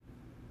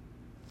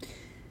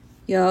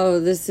Yo,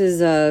 this is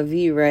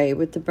V-Ray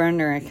with the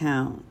burner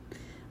account.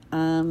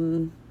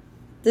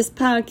 This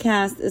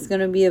podcast is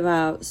going to be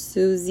about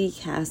Suzy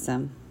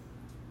Kassem,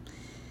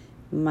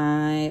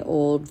 my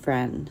old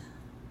friend.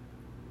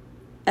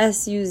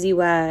 Suzy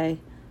Kassem,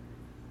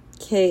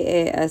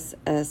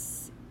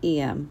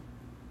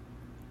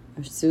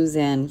 or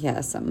Suzanne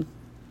Kassem.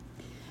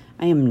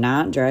 I am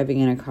not driving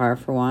in a car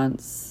for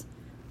once.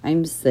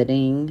 I'm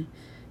sitting.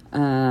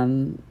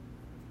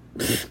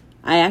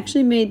 I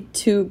actually made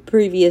 2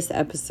 previous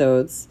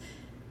episodes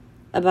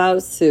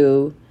about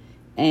Sue,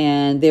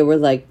 and they were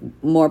like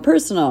more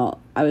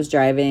personal. I was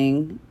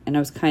driving, and I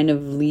was kind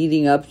of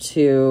leading up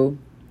to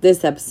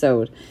this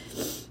episode.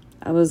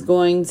 I was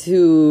going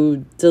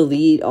to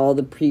delete all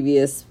the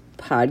previous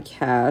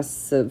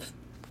podcasts of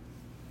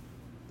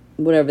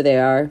whatever they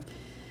are,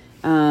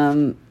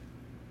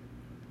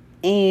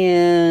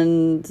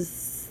 and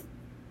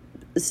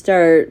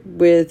start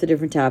with a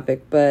different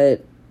topic,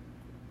 but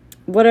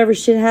whatever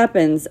shit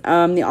happens.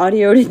 The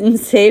audio didn't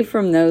save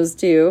from those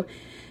 2.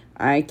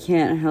 I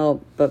can't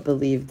help but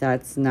believe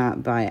that's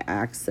not by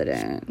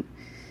accident.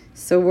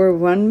 So we're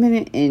 1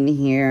 minute in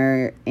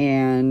here,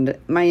 and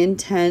my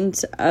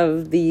intent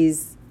of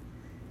these...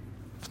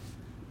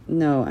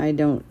 No, I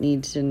don't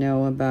need to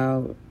know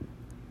about...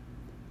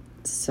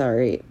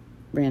 Sorry,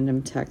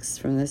 random text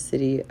from the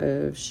city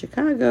of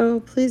Chicago.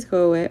 Please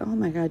go away. Oh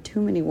my God, too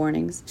many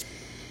warnings.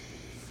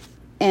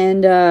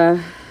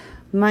 And,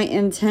 my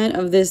intent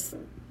of this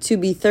to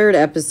be 3rd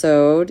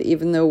episode,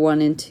 even though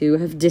 1 and 2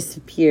 have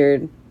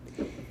disappeared,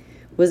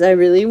 was I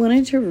really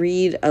wanted to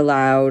read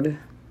aloud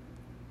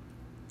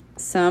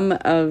some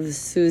of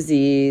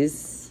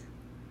Suzy's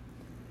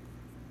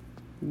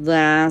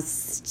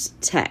last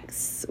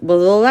texts. Well,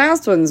 the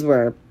last ones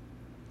were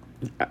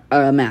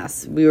a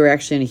mess. We were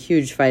actually in a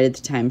huge fight at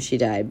the time she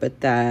died,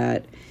 but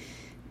that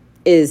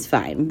is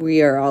fine.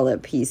 We are all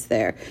at peace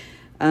there.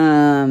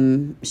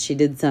 She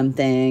did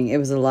something. It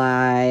was a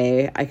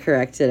lie. I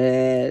corrected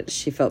it.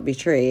 She felt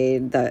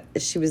betrayed. That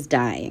she was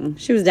dying.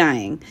 She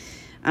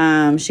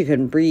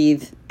couldn't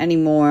breathe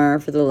anymore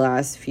for the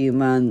last few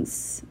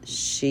months.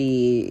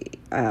 She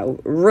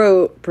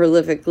wrote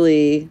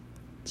prolifically.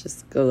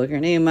 Just go look her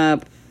name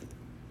up.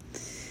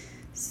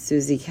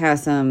 Suzy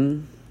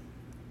Kassem.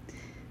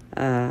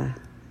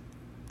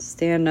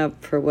 Stand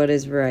up for what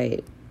is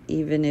right,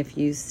 even if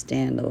you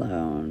stand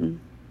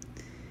alone.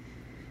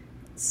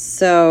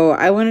 So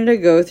I wanted to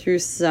go through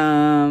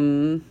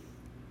some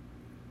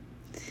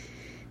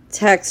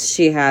texts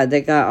she had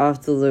that got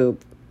off the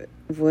loop.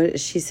 What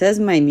she says,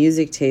 my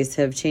music tastes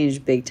have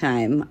changed big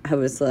time. I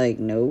was like,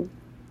 no,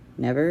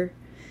 never.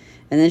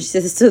 And then she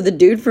says, so the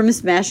dude from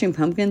Smashing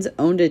Pumpkins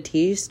owned a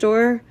tea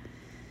store?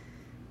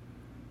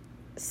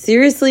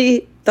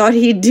 Seriously? Thought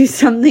he'd do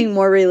something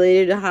more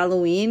related to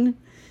Halloween?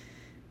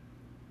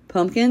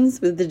 Pumpkins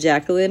with the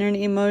jack-o'-lantern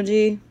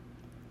emoji?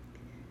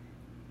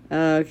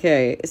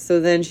 Okay,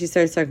 so then she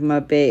starts talking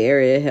about Bay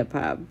Area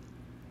hip-hop.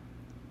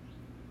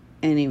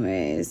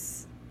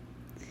 Anyways,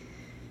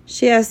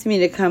 she asked me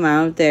to come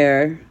out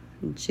there.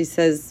 She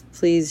says,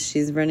 please,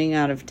 she's running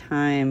out of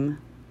time.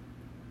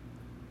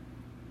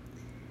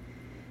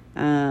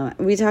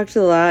 We talked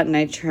a lot, and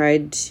I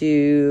tried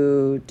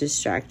to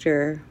distract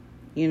her,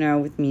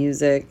 with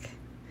music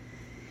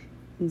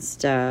and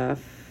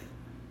stuff.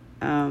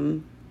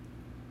 In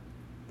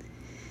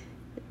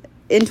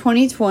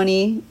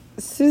 2020...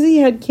 Suzy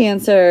had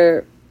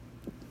cancer.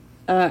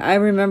 I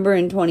remember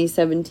in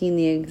 2017,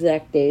 the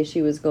exact day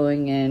she was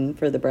going in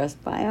for the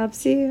breast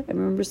biopsy. I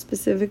remember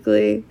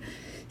specifically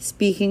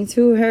speaking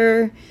to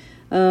her.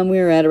 We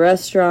were at a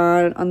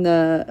restaurant on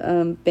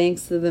the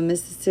banks of the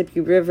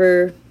Mississippi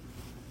River,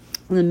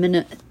 on the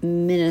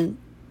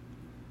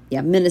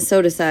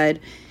Minnesota side.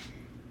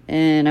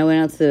 And I went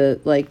out to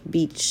the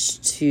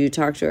beach to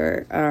talk to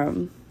her.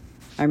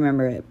 I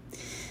remember it.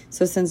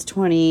 So since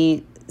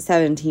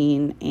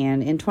 2017,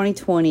 and in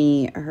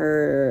 2020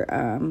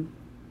 her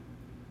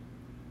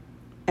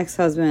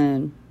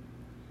ex-husband,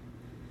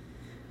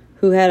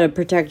 who had a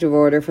protective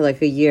order for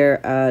a year,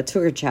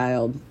 took her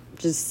child,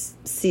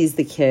 just seized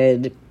the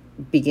kid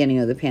beginning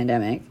of the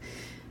pandemic.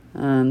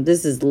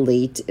 This is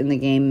late in the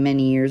game,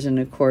 many years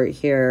into court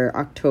here,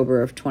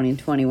 October of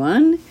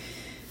 2021,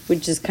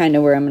 which is kind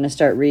of where I'm going to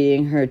start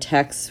reading her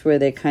texts, where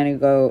they kind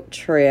of go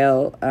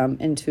trail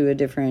into a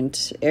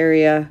different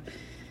area.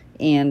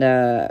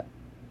 And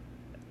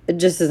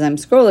just as I'm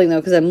scrolling,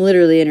 though, because I'm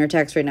literally in her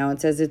text right now, it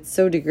says, it's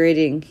so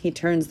degrading. He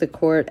turns the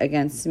court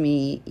against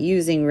me,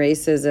 using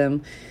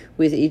racism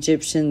with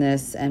Egyptian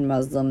this and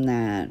Muslim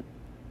that.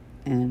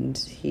 And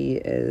he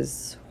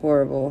is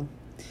horrible.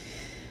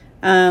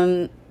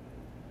 Me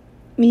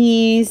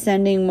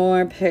sending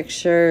more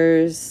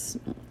pictures,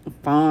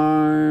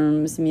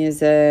 farms,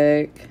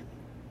 music.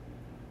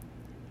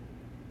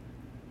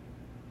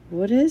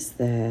 What is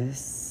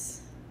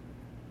this?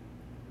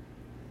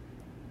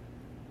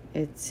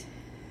 It's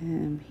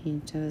him.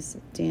 He does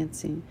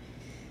dancing.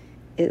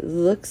 It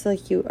looks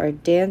like you are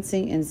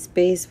dancing in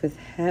space with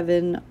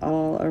heaven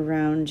all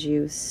around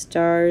you.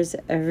 Stars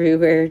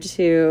everywhere,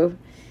 too.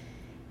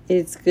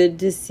 It's good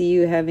to see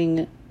you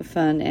having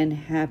fun and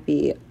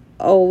happy.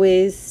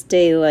 Always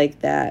stay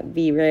like that,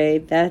 B-Ray.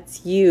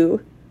 That's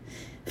you.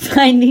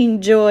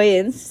 Finding joy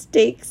in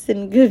steaks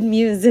and good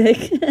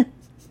music.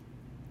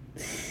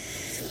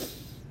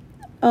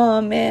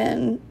 Oh,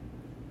 man.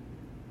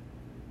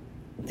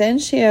 Then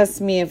she asked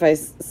me if I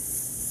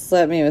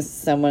slept with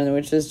someone,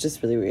 which was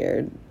just really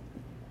weird.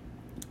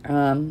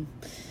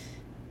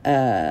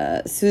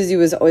 Suzy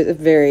was always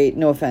very,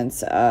 no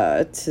offense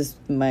to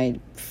my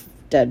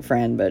dead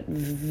friend, but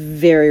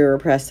very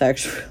repressed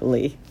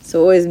sexually.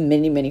 So always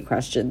many, many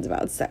questions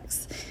about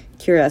sex.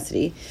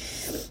 Curiosity.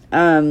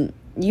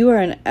 You are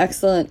an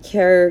excellent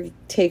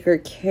caretaker,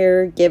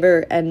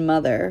 caregiver, and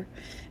mother.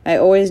 I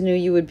always knew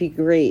you would be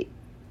great.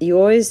 You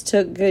always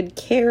took good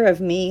care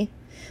of me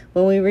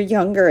when we were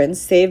younger and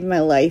saved my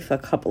life a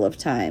couple of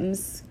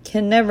times.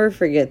 Can never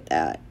forget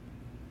that.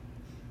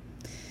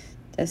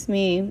 That's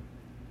me.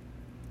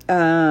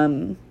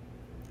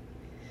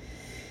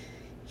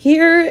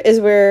 Here is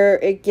where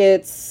it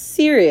gets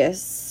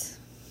serious.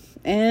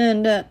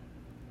 And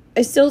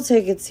I still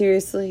take it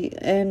seriously.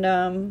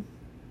 And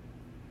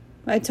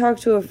I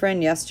talked to a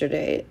friend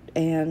yesterday,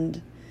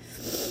 and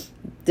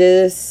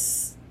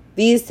these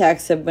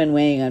texts have been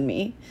weighing on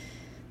me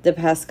the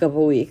past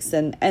couple weeks,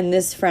 and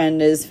this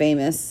friend is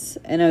famous,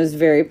 and I was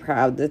very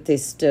proud that they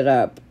stood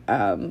up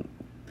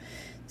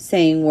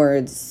saying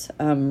words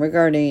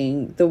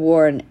regarding the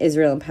war in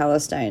Israel and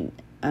Palestine.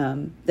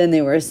 Then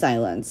they were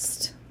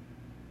silenced.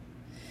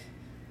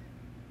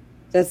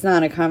 That's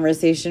not a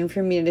conversation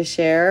for me to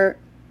share,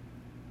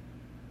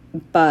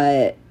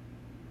 but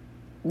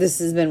this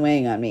has been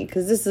weighing on me,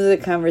 because this is a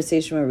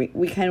conversation where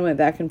we kind of went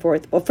back and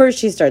forth. Well, first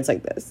she starts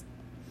like this.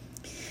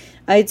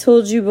 I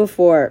told you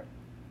before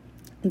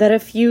that a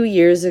few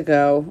years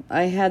ago,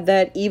 I had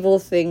that evil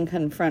thing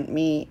confront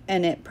me,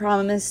 and it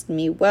promised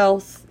me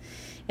wealth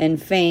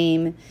and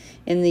fame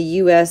in the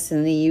US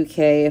and the UK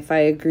if I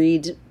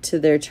agreed to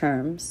their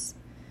terms.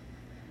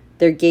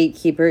 Their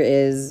gatekeeper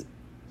is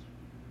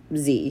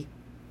Z.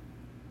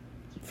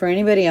 For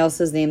anybody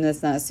else's name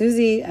that's not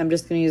Suzy, I'm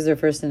just going to use their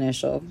first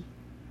initial.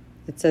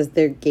 It says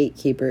their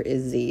gatekeeper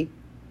is Z.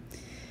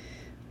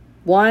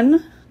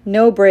 1,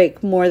 no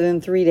break more than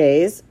 3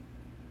 days.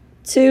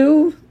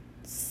 2,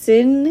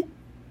 sin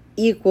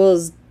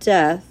equals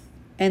death,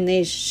 and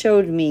they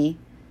showed me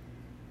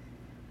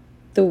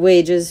the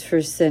wages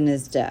for sin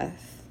is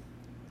death.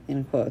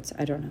 In quotes,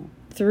 I don't know.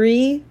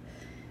 3,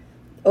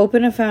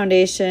 open a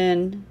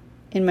foundation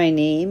in my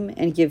name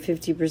and give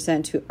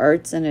 50% to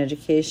arts and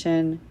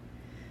education.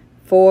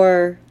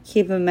 4,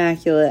 keep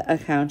immaculate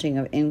accounting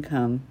of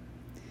income.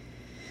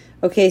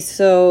 Okay,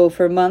 so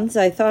for months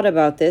I thought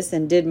about this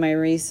and did my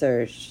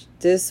research.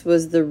 This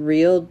was the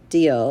real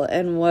deal,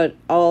 and what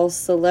all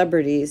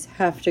celebrities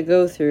have to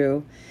go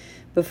through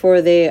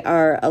before they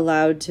are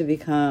allowed to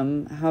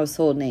become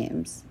household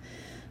names.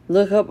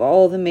 Look up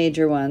all the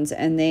major ones,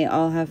 and they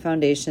all have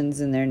foundations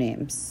in their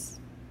names.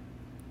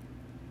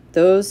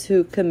 Those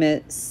who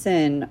commit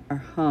sin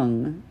are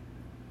hung.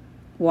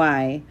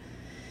 Why?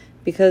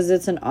 Because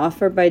it's an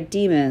offer by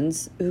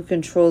demons who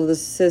control the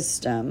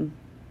system.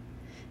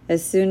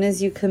 As soon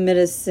as you commit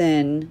a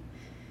sin,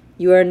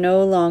 you are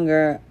no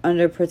longer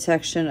under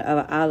protection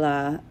of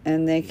Allah,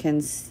 and they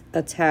can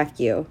attack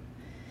you.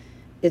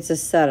 It's a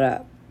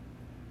setup.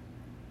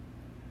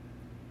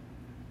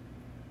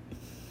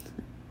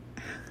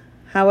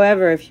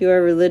 However, if you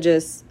are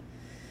religious,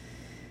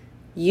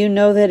 you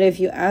know that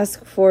if you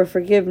ask for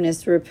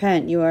forgiveness,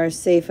 repent, you are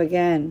safe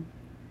again.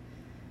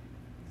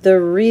 The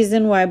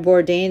reason why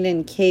Bourdain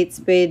and Kate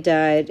Spade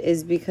died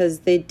is because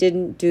they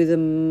didn't do the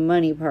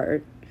money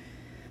part.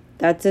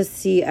 That's a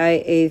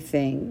CIA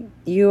thing.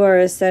 You are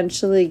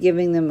essentially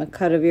giving them a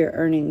cut of your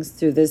earnings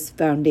through this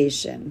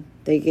foundation.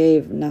 They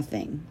gave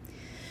nothing.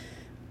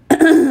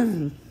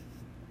 This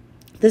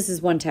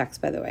is one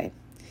text, by the way.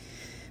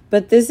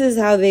 But this is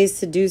how they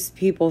seduce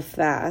people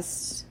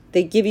fast.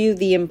 They give you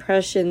the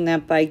impression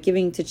that by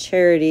giving to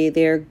charity,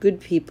 they are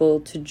good people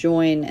to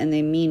join and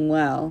they mean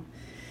well.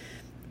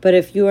 But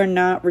if you are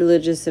not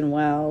religious and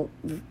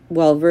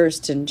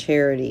well-versed in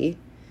charity,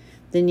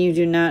 then you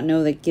do not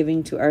know that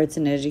giving to arts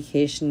and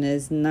education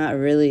is not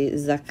really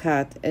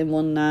zakat and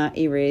will not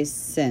erase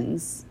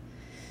sins.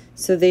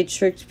 So they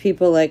tricked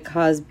people like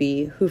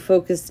Cosby, who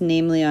focused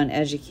namely on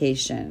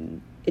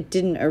education. It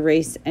didn't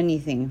erase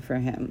anything for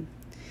him.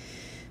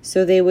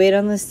 So they wait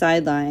on the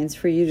sidelines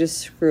for you to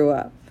screw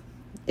up.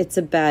 It's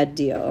a bad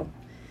deal.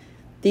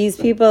 These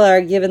people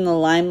are given the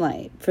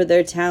limelight for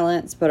their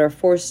talents, but are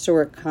forced to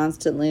work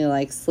constantly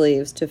like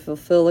slaves to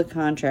fulfill the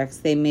contracts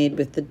they made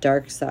with the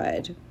dark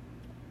side.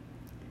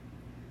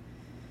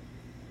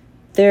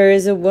 There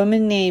is a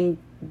woman named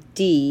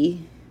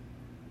Dee,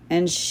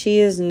 and she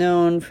is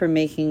known for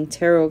making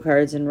tarot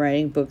cards and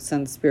writing books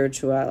on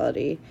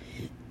spirituality.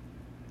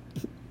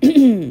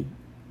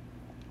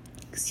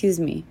 Excuse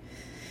me.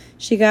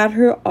 She got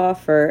her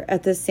offer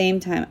at the same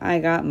time I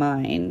got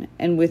mine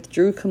and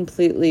withdrew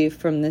completely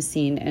from the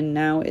scene and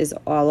now is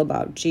all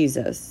about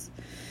Jesus.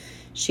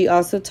 She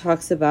also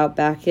talks about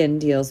back-end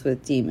deals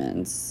with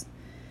demons.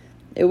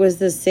 It was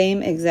the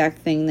same exact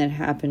thing that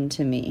happened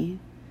to me.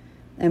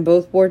 And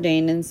both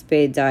Bourdain and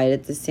Spade died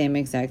at the same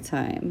exact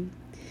time.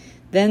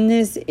 Then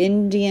this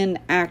Indian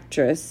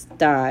actress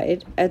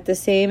died at the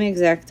same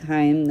exact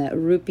time that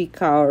Rupi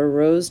Kaur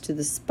rose to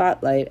the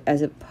spotlight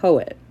as a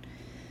poet.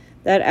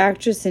 That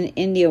actress in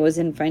India was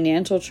in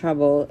financial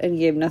trouble and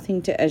gave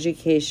nothing to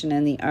education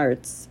and the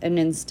arts, and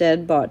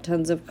instead bought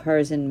tons of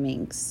cars and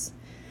minks.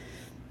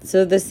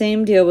 So the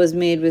same deal was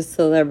made with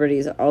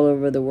celebrities all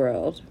over the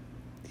world.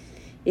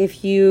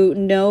 If you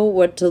know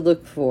what to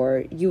look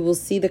for, you will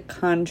see the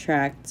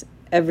contract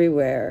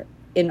everywhere,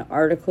 in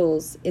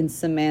articles, in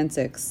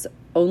semantics.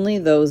 Only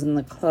those in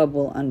the club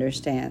will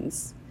understand.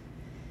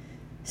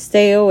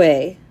 Stay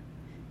away.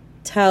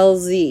 Tell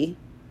Z.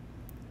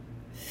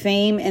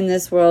 Fame in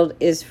this world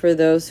is for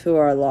those who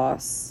are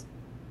lost.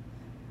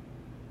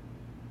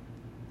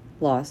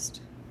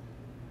 Lost.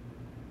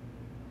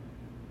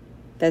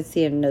 That's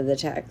the end of the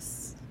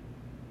text.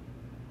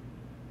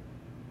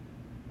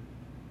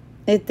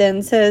 It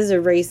then says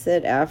erase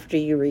it after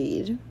you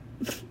read.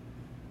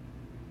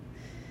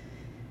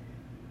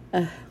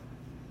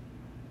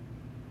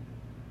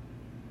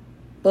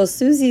 Well,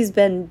 Suzy's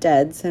been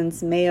dead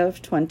since May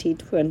of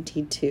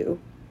 2022.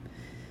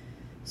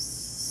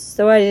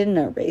 So I didn't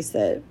erase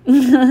it.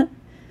 And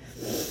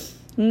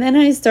then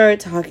I started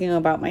talking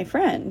about my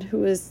friend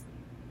who is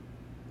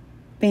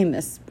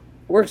famous,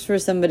 works for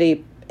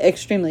somebody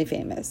extremely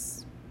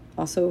famous,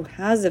 also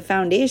has a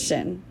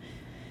foundation.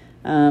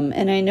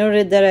 And I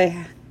noted that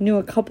I knew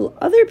a couple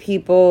other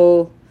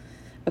people,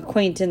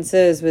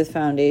 acquaintances with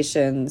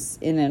foundations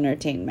in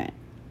entertainment.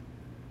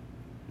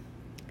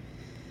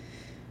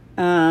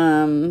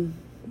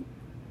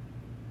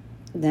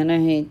 Then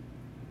I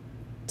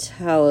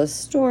tell a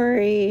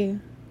story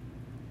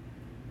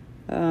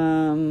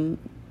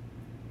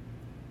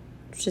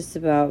just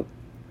about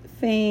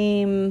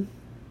fame.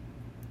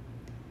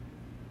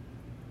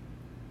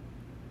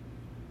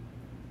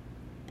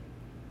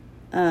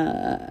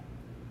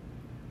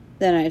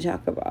 Then I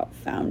talk about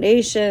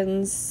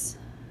foundations,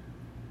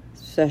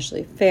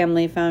 especially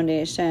family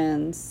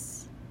foundations.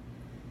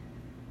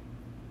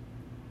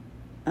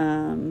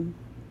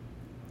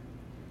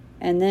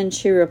 And then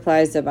she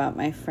replies about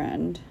my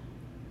friend.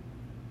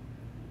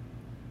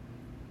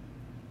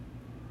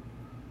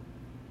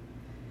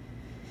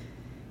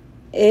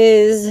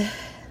 Is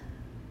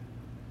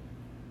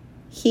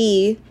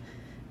he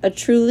a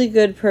truly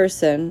good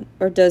person,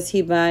 or does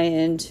he buy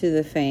into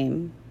the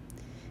fame?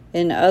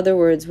 In other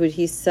words, would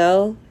he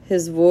sell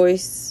his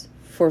voice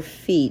for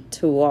feet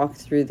to walk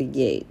through the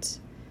gate?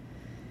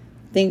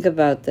 Think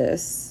about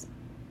this.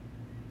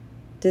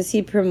 Does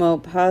he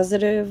promote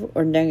positive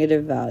or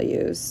negative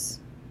values?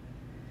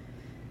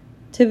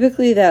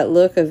 Typically, that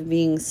look of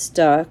being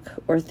stuck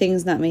or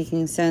things not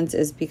making sense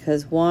is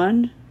because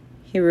 1,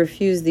 he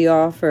refused the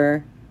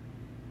offer.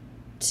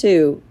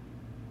 2,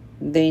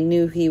 they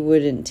knew he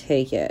wouldn't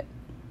take it.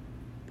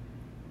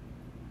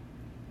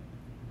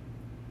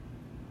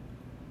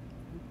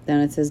 Then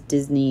it says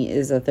Disney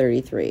is a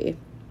 33.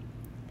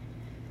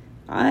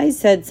 I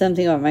said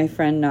something about my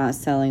friend not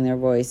selling their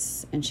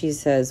voice, and she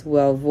says,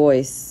 well,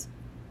 voice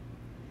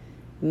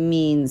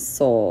means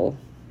soul.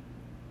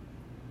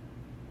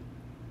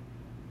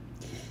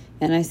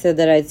 And I said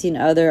that I'd seen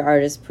other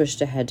artists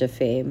pushed ahead to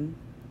fame.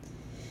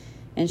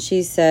 And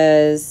she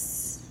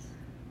says,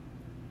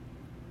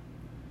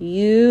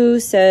 you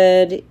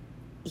said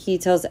he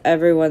tells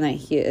everyone that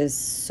he is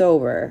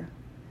sober.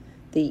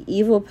 The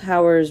evil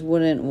powers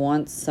wouldn't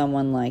want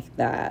someone like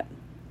that.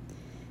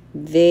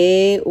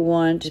 They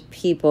want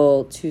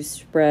people to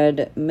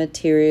spread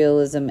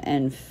materialism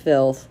and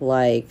filth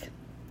like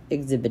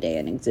Exhibit A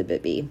and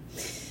Exhibit B.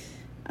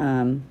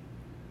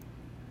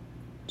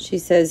 She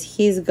says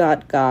he's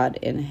got God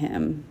in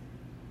him.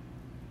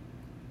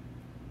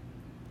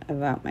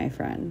 About my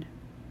friend.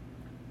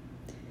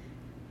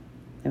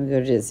 Then we go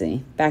to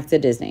Disney. Back to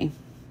Disney.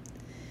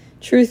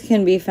 Truth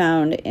can be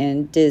found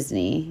in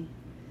Disney.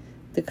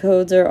 The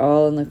codes are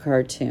all in the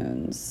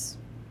cartoons.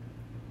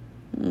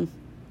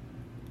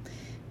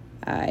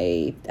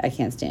 I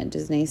can't stand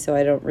Disney, so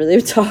I don't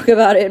really talk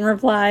about it in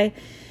reply.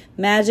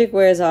 Magic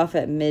wears off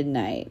at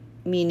midnight,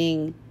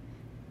 meaning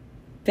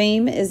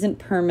fame isn't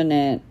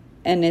permanent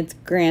and it's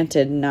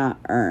granted, not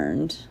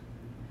earned.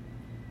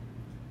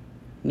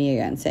 Me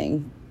again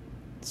saying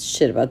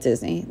shit about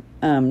Disney.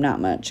 Not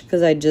much,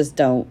 because I just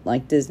don't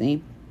like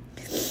Disney.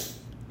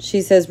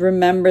 She says,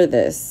 remember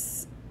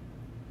this.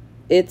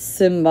 It's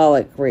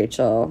symbolic,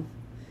 Rachel.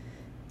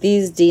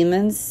 These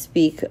demons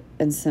speak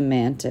in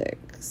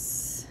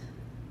semantics.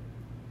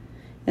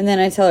 And then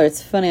I tell her,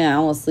 it's funny, I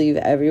almost leave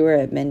everywhere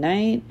at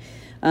midnight.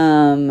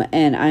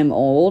 And I'm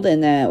old,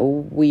 and that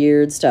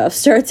weird stuff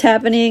starts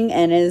happening.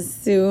 And as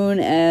soon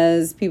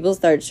as people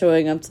start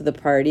showing up to the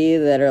party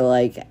that are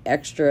like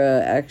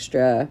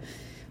extra,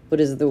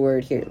 what is the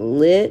word here?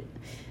 Lit.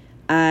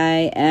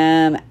 I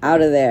am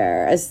out of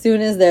there. As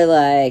soon as they're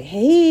like,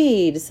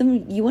 hey,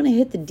 you want to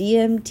hit the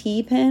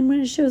DMT pen when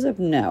it shows up?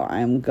 No,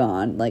 I'm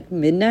gone. Like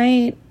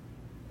midnight,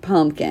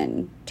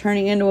 pumpkin.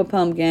 Turning into a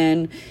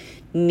pumpkin.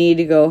 Need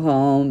to go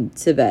home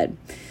to bed.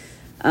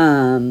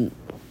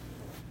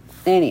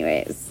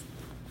 Anyways,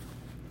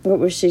 what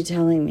was she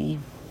telling me?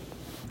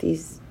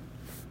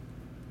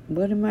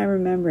 What am I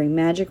remembering?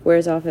 Magic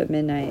wears off at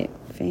midnight.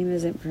 Fame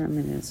isn't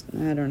permanent.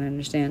 I don't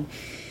understand.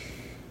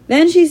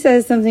 Then she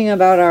says something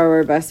about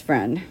our best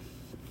friend.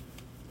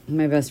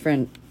 My best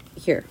friend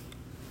here.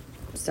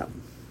 So.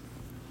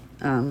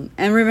 And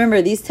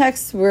remember, these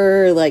texts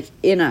were like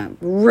in a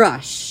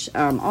rush,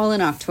 all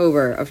in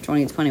October of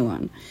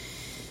 2021.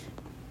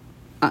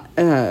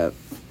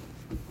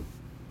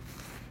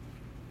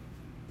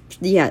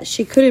 Yeah,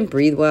 she couldn't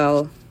breathe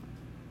well.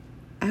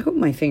 I hope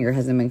my finger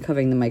hasn't been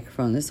covering the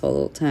microphone this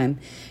whole time.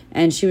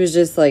 And she was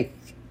just like,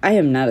 I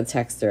am not a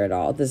texter at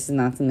all. This is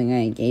not something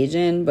I engage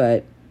in,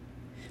 but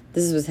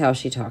this was how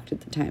she talked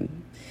at the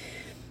time.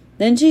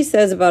 Then she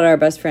says about our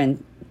best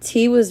friend,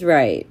 T was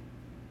right.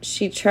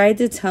 She tried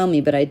to tell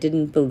me, but I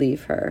didn't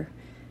believe her.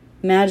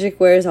 Magic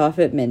wears off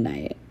at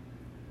midnight.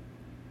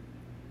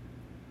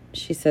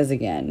 She says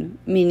again,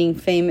 meaning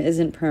fame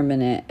isn't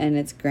permanent and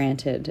it's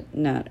granted,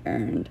 not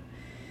earned.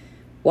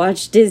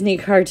 Watch Disney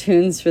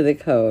cartoons for the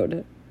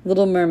code.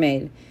 Little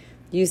Mermaid,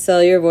 you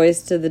sell your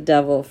voice to the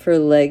devil for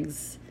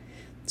legs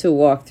to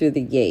walk through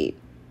the gate.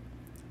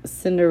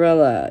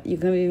 Cinderella, you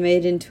can be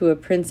made into a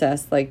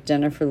princess like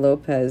Jennifer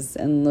Lopez,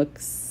 and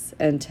looks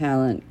and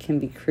talent can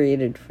be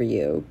created for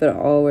you, but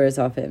all wears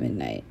off at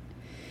midnight,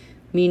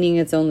 meaning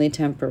it's only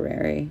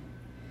temporary.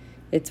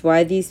 It's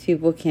why these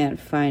people can't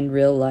find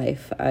real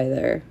life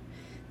either.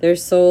 Their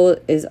soul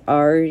is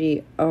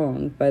already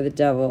owned by the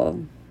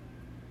devil.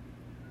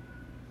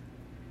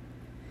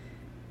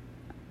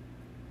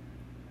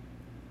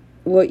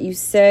 What you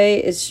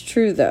say is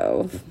true,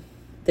 though.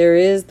 There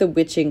is the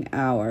witching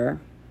hour,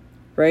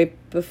 right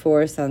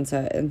before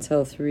sunset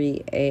until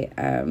 3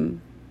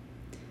 a.m.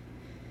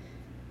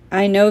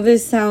 I know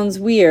this sounds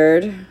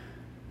weird.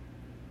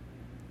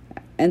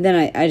 And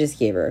then I just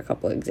gave her a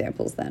couple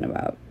examples then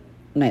about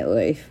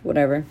nightlife,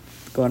 whatever,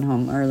 going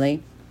home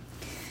early.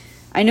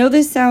 I know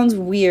this sounds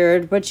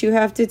weird, but you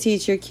have to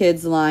teach your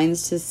kids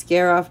lines to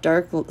scare off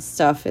dark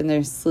stuff in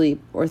their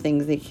sleep or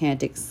things they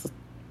can't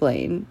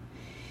explain.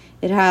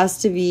 It has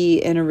to be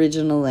an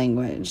original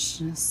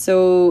language.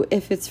 So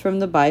if it's from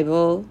the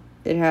Bible,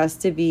 it has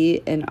to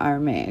be in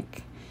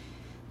Aramaic.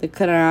 The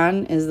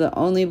Quran is the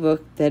only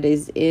book that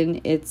is in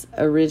its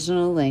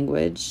original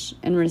language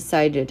and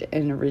recited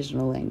in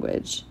original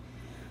language.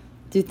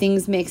 Do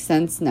things make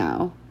sense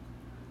now?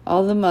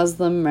 All the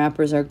Muslim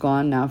rappers are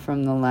gone now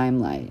from the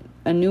limelight.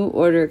 A new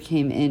order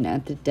came in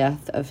at the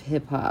death of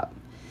hip-hop.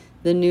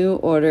 The new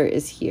order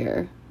is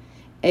here.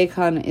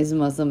 Akon is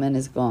Muslim and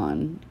is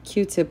gone.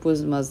 Q-Tip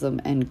was Muslim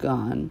and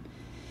gone.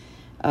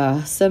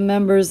 Some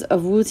members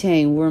of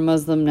Wu-Tang were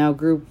Muslim. Now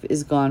group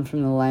is gone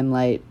from the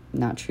limelight.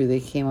 Not true, they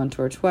came on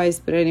tour twice.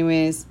 But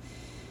anyways,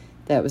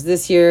 that was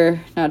this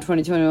year, not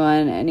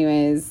 2021.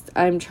 Anyways,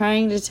 I'm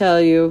trying to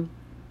tell you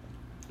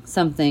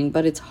something,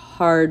 but it's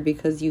hard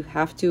because you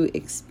have to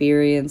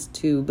experience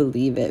to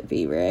believe it,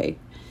 V-Ray.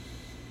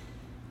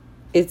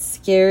 It's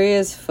scary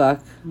as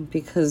fuck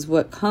because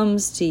what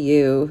comes to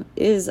you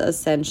is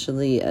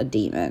essentially a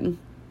demon.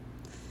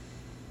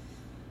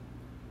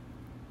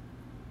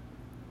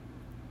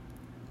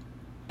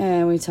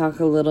 And we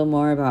talk a little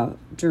more about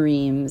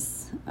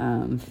dreams,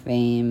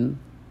 fame.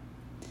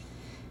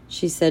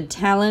 She said,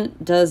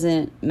 talent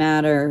doesn't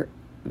matter,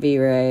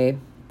 V-Ray.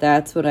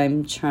 That's what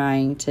I'm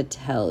trying to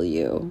tell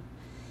you.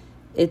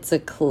 It's a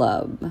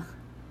club.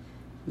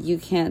 You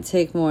can't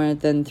take more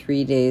than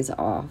 3 days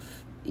off.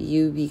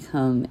 You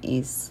become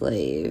a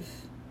slave.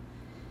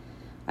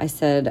 I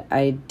said,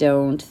 I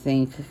don't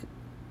think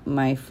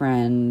my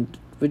friend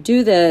would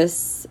do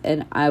this,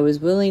 and I was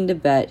willing to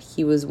bet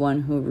he was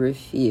one who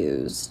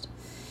refused.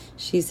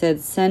 She said,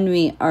 send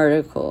me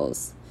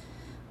articles.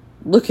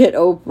 Look at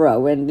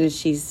Oprah. When did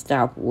she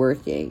stop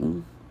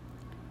working?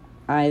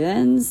 I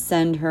then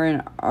send her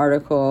an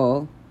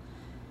article.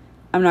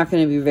 I'm not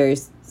going to be very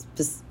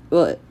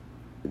specific.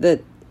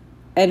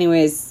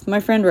 Anyways, my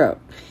friend wrote.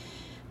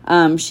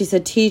 She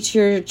said, teach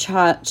your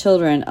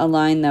children a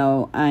line,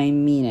 though, I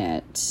mean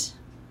it.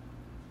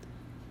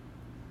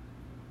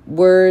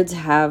 Words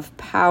have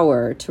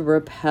power to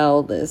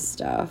repel this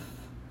stuff.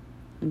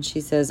 And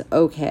she says,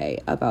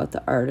 okay, about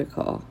the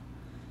article.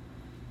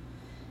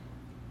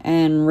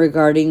 And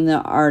regarding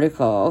the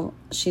article,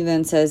 she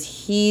then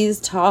says, he's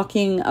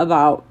talking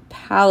about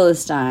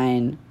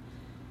Palestine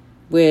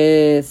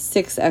with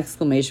 6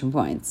 exclamation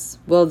points.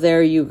 Well,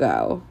 there you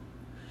go.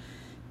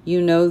 You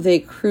know they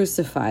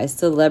crucify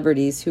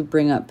celebrities who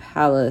bring up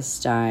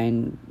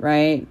Palestine,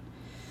 right?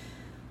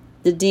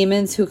 The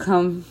demons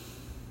come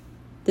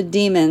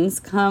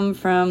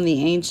from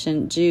the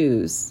ancient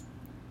Jews.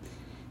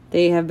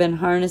 They have been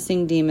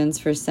harnessing demons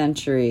for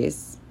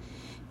centuries.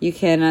 You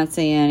cannot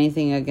say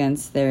anything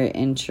against their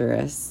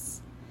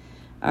interests.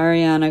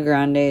 Ariana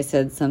Grande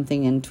said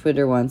something in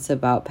Twitter once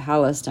about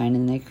Palestine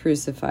and they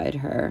crucified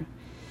her.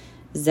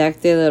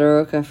 Zach De La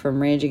Roca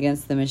from Rage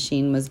Against the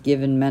Machine was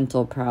given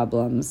mental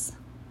problems.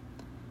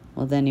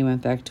 Well, then he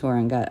went back to her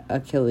and got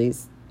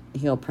Achilles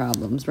heel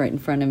problems right in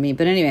front of me.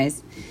 But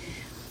anyways,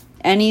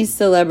 any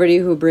celebrity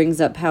who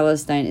brings up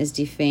Palestine is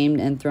defamed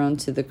and thrown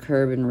to the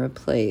curb and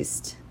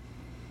replaced.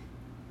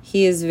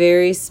 He is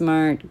very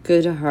smart,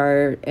 good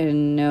heart,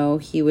 and no,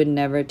 he would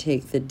never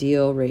take the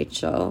deal,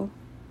 Rachel.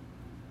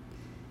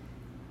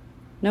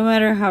 No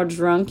matter how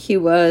drunk he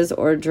was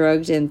or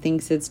drugged and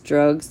thinks it's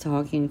drugs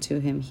talking to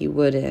him, he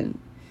wouldn't.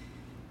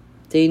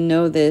 They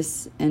know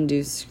this and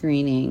do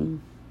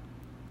screening.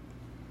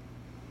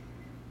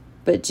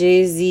 But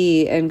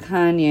Jay-Z and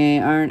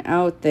Kanye aren't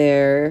out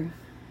there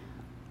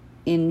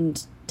in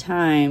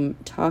time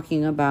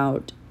talking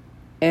about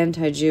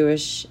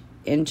anti-Jewish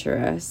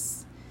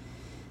interests.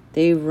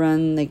 They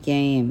run the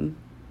game.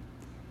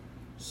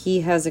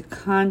 He has a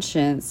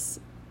conscience,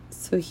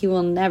 so he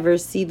will never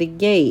see the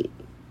gate.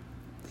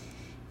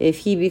 If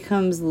he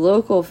becomes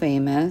local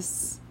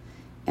famous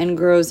and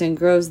grows,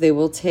 they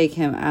will take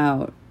him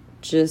out.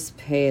 Just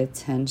pay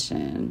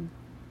attention.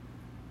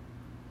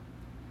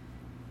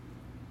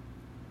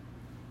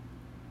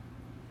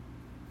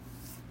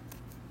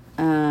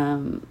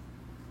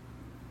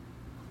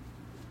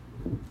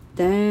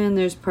 Then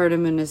there's part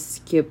I'm going to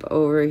skip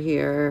over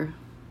here.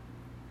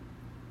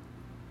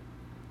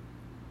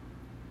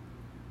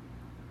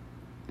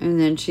 And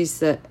then she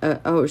said,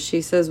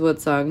 she says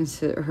what song is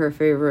her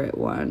favorite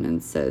one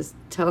and says,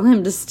 tell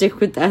him to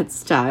stick with that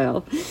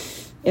style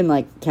in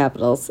like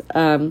capitals.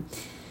 And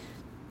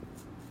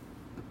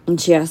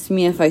she asked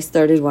me if I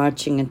started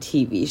watching a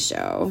TV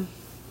show.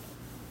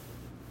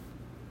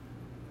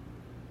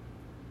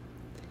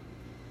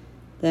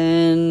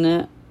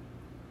 Then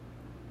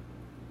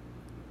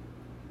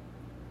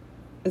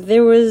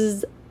there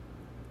was,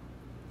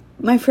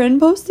 my friend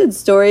posted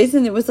stories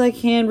and it was like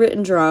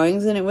handwritten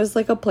drawings and it was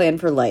like a plan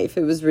for life.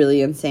 It was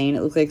really insane.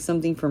 It looked like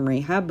something from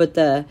rehab, but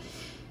the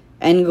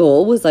end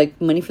goal was like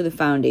money for the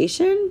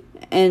foundation.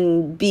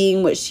 And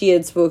being what she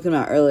had spoken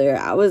about earlier,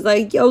 I was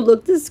like, yo,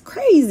 look, this is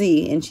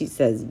crazy. And she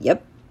says,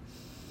 yep,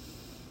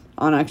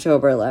 on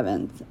October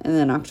 11th. And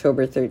then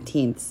October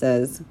 13th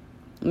says,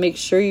 make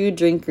sure you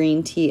drink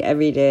green tea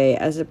every day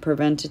as a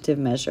preventative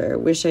measure.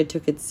 Wish I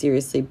took it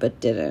seriously, but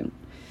didn't.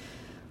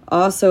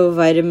 Also,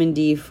 vitamin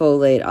D,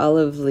 folate,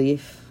 olive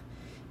leaf,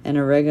 and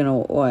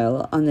oregano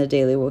oil on the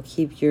daily will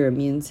keep your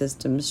immune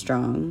system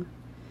strong.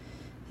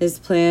 His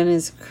plan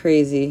is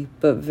crazy,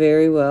 but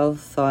very well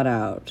thought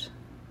out.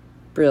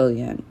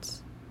 Brilliant.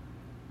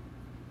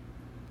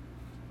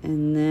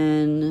 And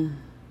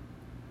then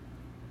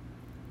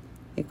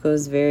it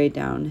goes very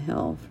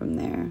downhill from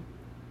there.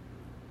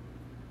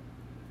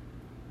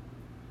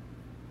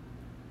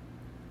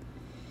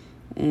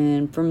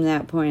 And from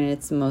that point,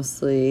 it's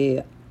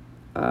mostly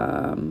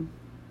her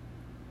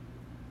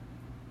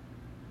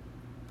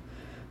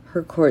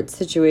court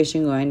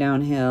situation going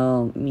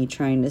downhill, me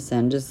trying to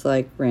send just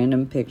like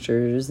random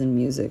pictures and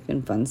music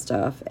and fun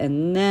stuff,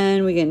 and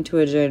then we get into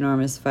a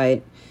ginormous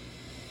fight.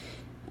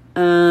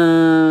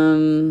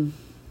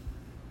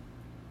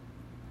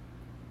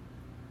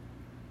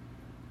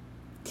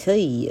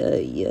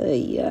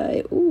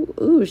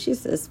 Ooh, she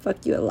says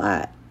fuck you a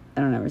lot.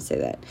 I don't ever say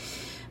that.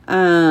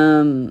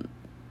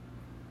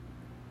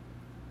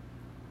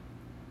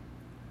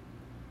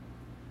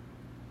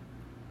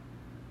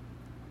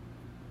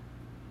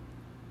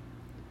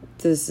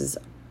 This is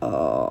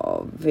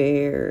all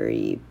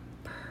very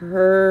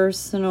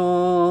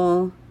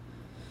personal.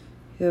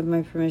 You have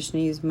my permission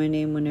to use my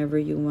name whenever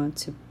you want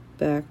to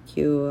back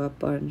you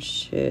up on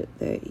shit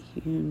that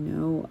you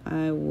know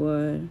I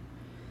would.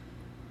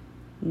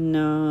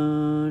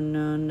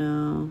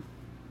 No.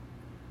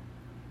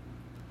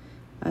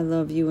 I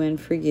love you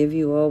and forgive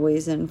you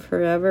always and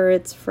forever.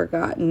 It's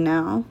forgotten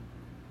now.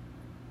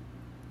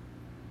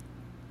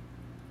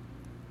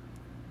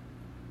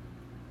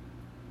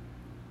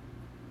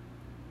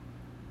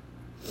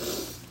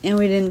 And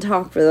we didn't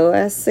talk for the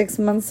last 6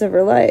 months of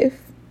her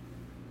life.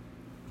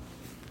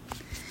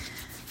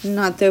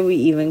 Not that we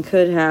even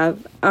could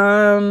have.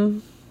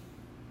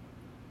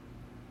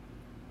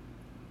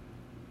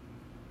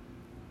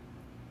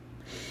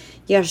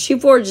 Yeah, she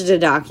forged a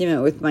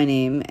document with my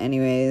name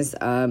anyways.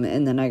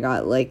 And then I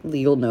got, like,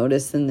 legal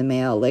notice in the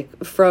mail,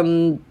 like,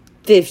 from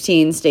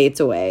 15 states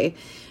away.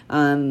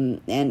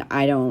 And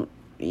I don't,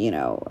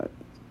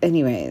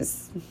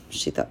 anyways,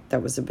 she thought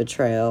that was a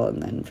betrayal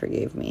and then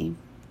forgave me.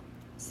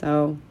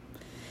 So,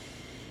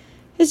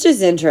 it's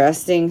just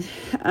interesting.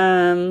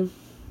 So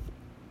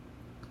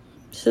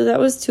that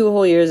was 2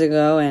 whole years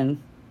ago, and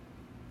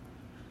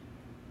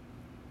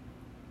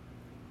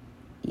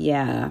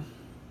yeah,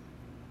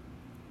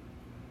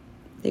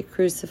 they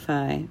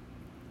crucify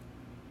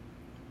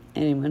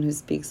anyone who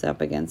speaks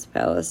up against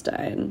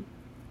Palestine.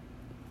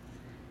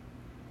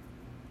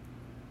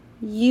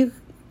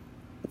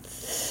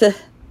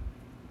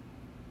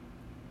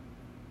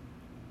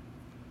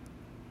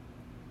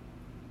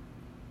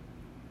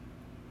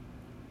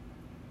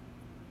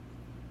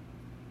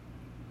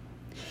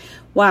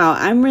 Wow,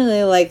 I'm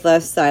really, like,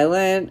 left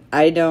silent.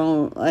 I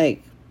don't,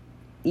 like,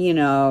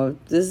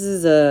 this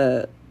is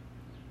a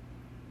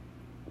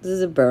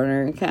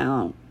burner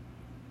account.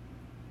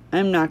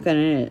 I'm not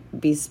going to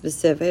be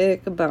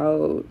specific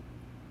about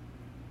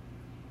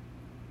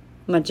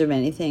much of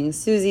anything.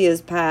 Suzy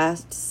has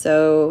passed,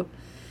 so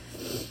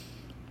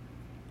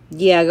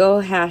yeah,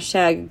 go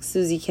hashtag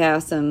Suzy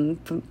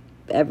Kassem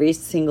every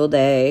single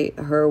day.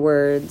 Her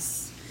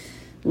words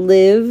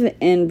live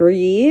and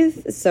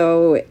breathe,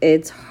 so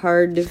it's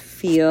hard to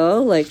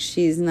feel like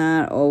she's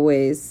not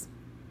always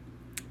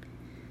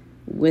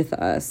with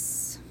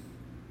us.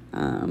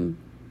 And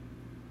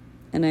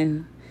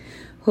I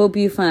hope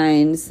you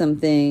find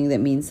something that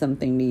means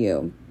something to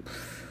you.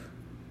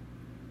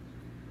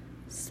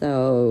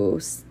 So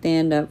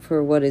stand up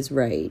for what is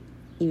right,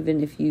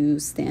 even if you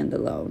stand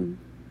alone.